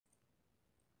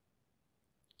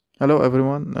Hello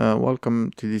everyone,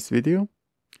 welcome to this video.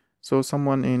 So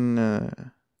someone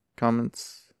in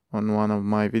comments on one of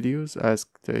my videos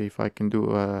asked if I can do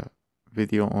a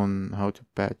video on how to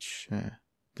patch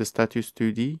the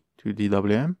status2d to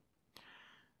DWM.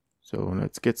 So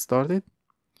let's get started.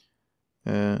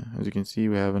 As you can see,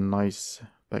 we have a nice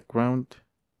background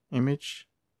image.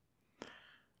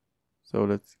 So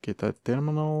let's get a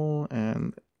terminal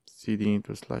and cd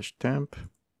into /temp.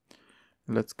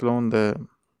 Let's clone the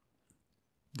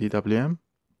DWM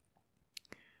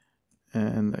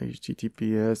and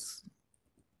https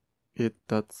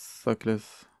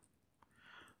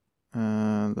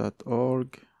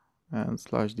git.suckless.org and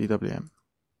 /DWM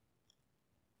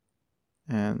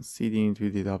and cd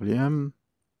into DWM,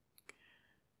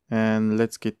 and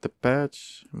let's get the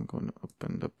patch. I'm going to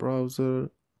open the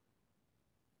browser.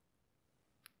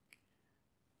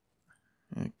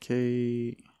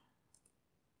 Okay,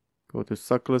 go to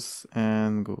Suckless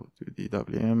and go to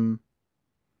DWM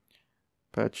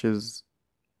patches,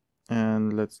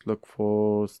 and let's look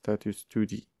for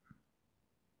status2d,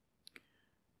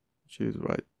 which is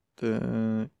right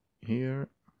here.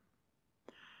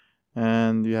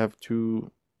 And you have a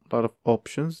lot of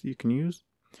options you can use.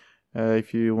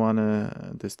 If you want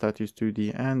the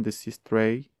status2d and the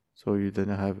systray, so you don't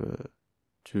have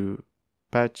to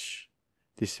patch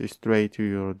this stray to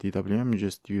your DWM,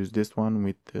 just use this one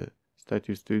with the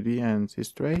status2d and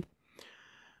systray.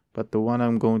 But the one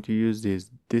I'm going to use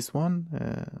is this one,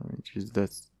 which is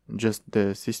just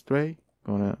the systray.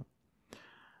 Gonna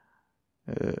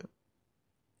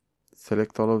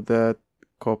select all of that,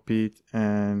 copy it,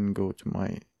 and go to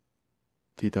my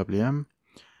DWM.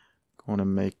 Gonna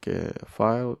make a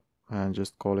file and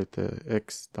just call it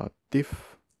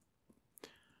x.diff,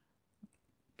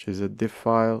 which is a diff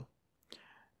file,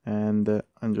 and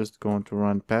I'm just going to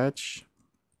run patch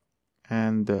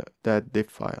and that diff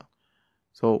file.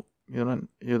 So you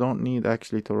don't need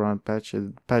actually to run patch.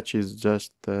 Patch is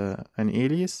just an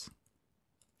alias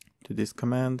to this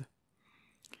command,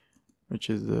 which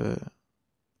is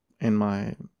in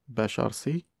my bash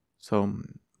rc. So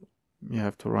you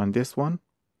have to run this one,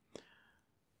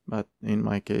 but in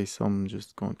my case I'm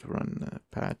just going to run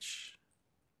patch.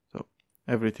 So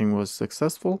everything was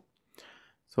successful.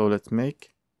 So let's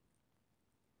make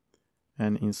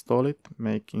and install it.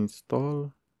 Make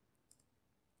install,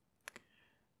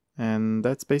 and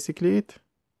that's basically it.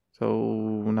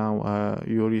 So now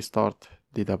you restart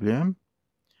DWM.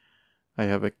 I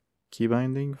have a key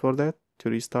binding for that to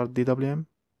restart DWM.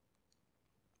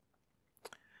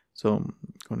 So I'm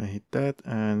gonna hit that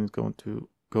and it's going to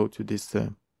go to this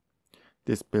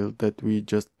this build that we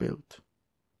just built.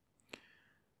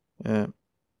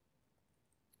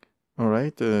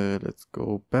 Alright, let's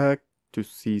go back to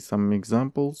see some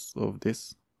examples of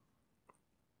this.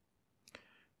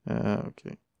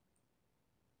 Okay.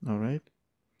 Alright,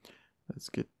 let's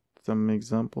get some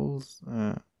examples.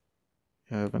 We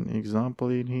have an example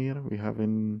in here. We have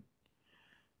to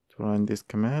run this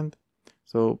command.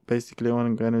 So basically what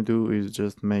I'm gonna do is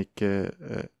just make a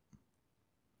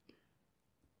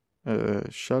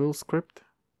shell script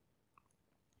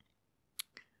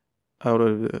out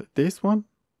of this one.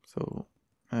 So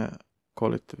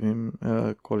call it vim,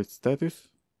 call it status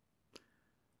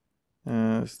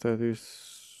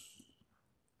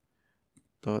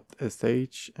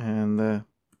status.sh and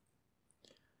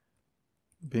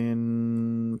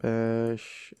bin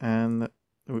bash, and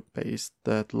we paste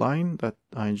that line that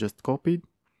I just copied,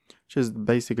 which is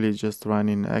basically just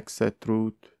running exit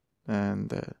root,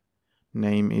 and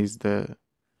name is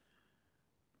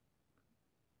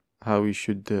how we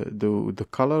should do the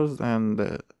colors,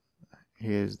 and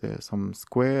here's some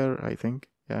square, I think.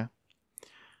 Yeah,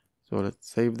 so let's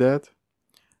save that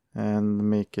and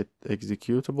make it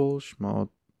executable. Chmod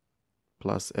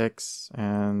 +x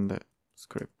and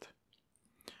script,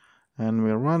 and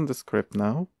we run the script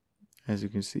now. As you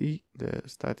can see, the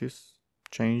status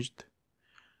changed,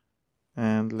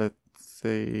 and let's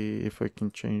say if I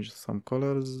can change some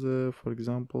colors, for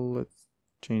example, let's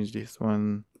change this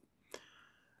one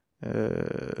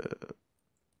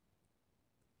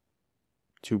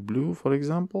to blue, for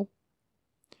example,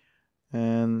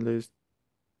 and let's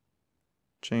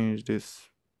change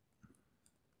this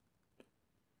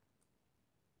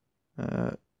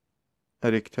a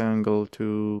rectangle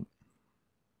to,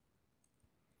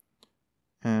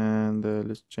 and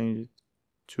let's change it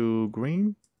to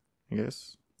green, I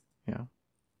guess. Yeah,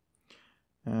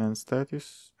 and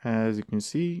status, as you can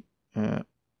see,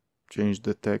 change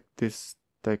the this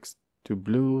text to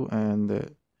blue and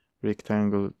the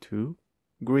rectangle to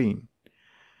green,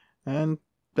 and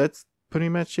that's pretty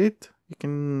much it. You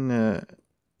can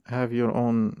have your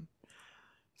own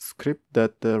script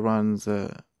that runs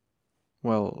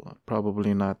well,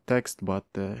 probably not text, but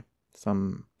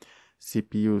some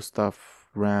CPU stuff,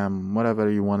 RAM, whatever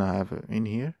you want to have in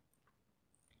here,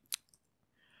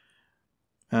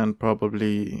 and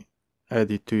probably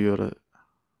add it to your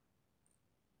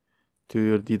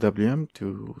DWM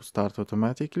to start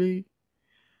automatically.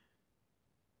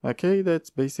 Okay,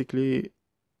 that's basically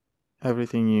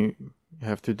everything you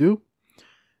have to do.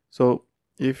 So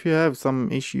if you have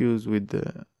some issues with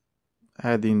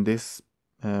adding this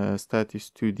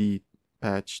status2d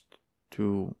patch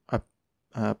to a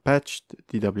patched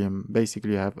DWM,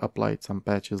 basically I have applied some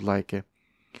patches like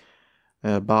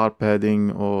bar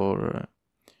padding or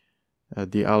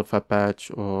the alpha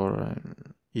patch or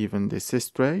even the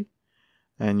systray,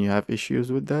 and you have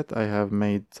issues with that, I have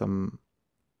made some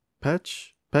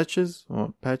patches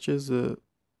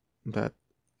that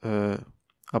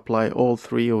apply all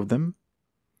three of them.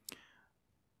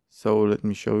 So let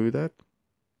me show you that.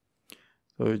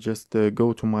 So just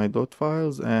go to my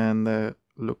 .files and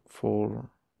look for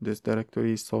this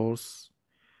directory source,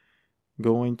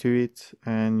 go into it,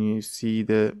 and you see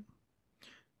the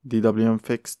DWM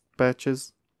fixed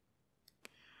patches.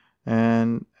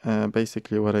 And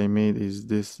basically what I made is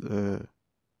this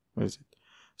what is it,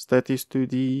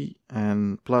 status2d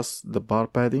and plus the bar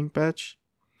padding patch,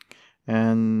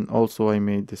 and also I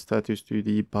made the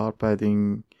status2d bar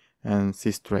padding and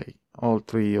systray, all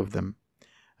three of them.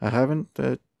 I haven't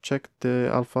checked the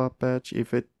alpha patch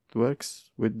if it works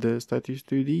with the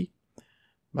status2d,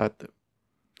 but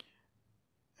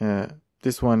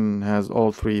this one has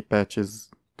all three patches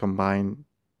combined.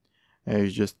 You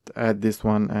just add this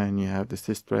one and you have the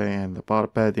systray and the bar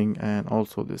padding and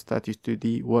also the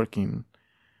status2d working.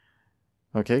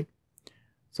 Okay,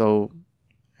 so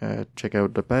check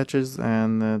out the patches,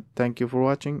 and thank you for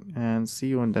watching, and see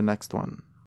you in the next one.